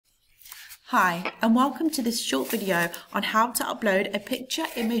Hi, and welcome to this short video on how to upload a picture,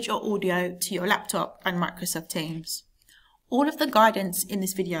 image or audio to your laptop and Microsoft Teams. All of the guidance in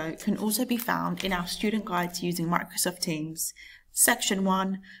this video can also be found in our student guide to using Microsoft Teams, Section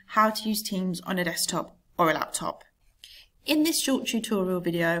 1, How to use Teams on a desktop or a laptop. In this short tutorial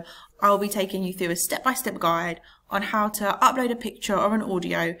video, I'll be taking you through a step-by-step guide on how to upload a picture or an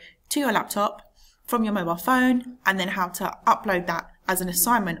audio to your laptop from your mobile phone, and then how to upload that as an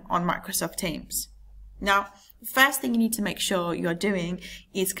assignment on Microsoft Teams. Now, the first thing you need to make sure you're doing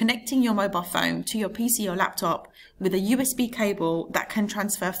is connecting your mobile phone to your PC or laptop with a USB cable that can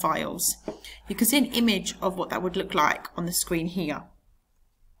transfer files. You can see an image of what that would look like on the screen here.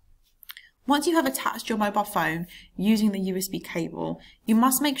 Once you have attached your mobile phone using the USB cable, you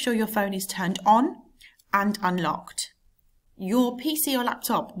must make sure your phone is turned on and unlocked. Your PC or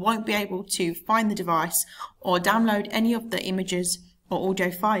laptop won't be able to find the device or download any of the images or audio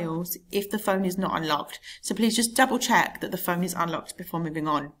files if the phone is not unlocked. So please just double check that the phone is unlocked before moving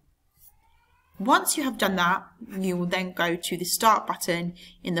on. Once you have done that, you will then go to the Start button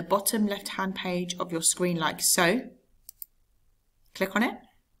in the bottom left-hand page of your screen like so. Click on it.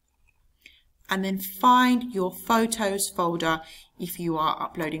 And then find your Photos folder if you are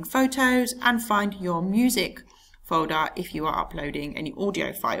uploading photos, and find your Music folder if you are uploading any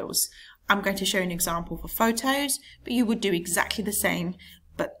audio files. I'm going to show an example for photos, but you would do exactly the same,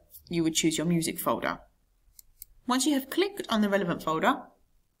 but you would choose your music folder. Once you have clicked on the relevant folder,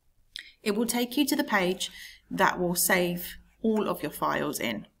 it will take you to the page that will save all of your files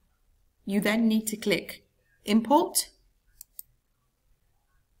in. You then need to click Import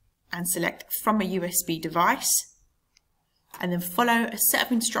and select from a USB device, and then follow a set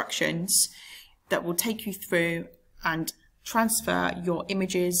of instructions that will take you through and transfer your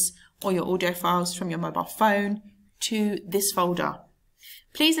images or your audio files from your mobile phone to this folder.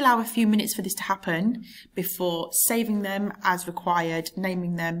 Please allow a few minutes for this to happen before saving them as required,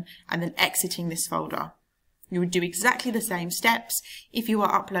 naming them, and then exiting this folder. You would do exactly the same steps if you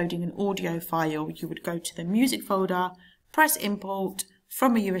are uploading an audio file. You would go to the music folder, press import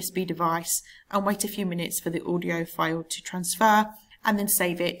from a USB device, and wait a few minutes for the audio file to transfer, and then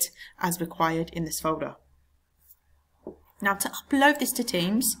save it as required in this folder. Now, to upload this to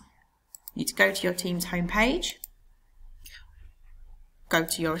Teams, you need to go to your Teams homepage, go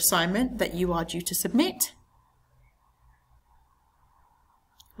to your assignment that you are due to submit,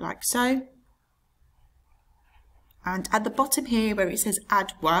 like so. And at the bottom here where it says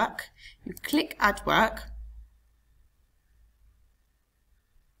Add Work, you click Add Work,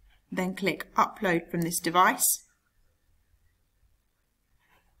 then click Upload from this device.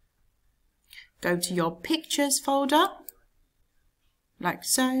 Go to your Pictures folder, like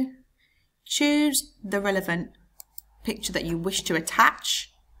so. Choose the relevant picture that you wish to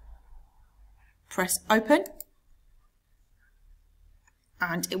attach. Press Open,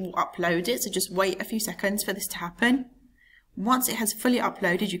 and it will upload it, so just wait a few seconds for this to happen. Once it has fully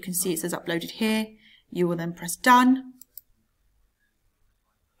uploaded, you can see it says uploaded here. You will then press Done,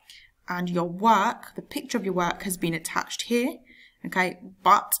 and your work, the picture of your work, has been attached here. Okay,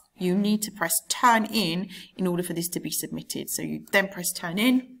 but you need to press Turn In order for this to be submitted. So you then press Turn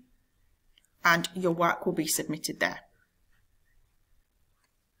In, and your work will be submitted there.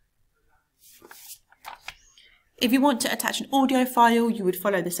 If you want to attach an audio file, you would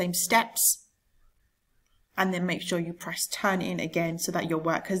follow the same steps, and then make sure you press Turn In again so that your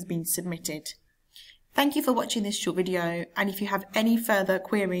work has been submitted. Thank you for watching this short video, and if you have any further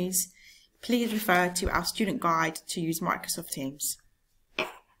queries, please refer to our student guide to use Microsoft Teams.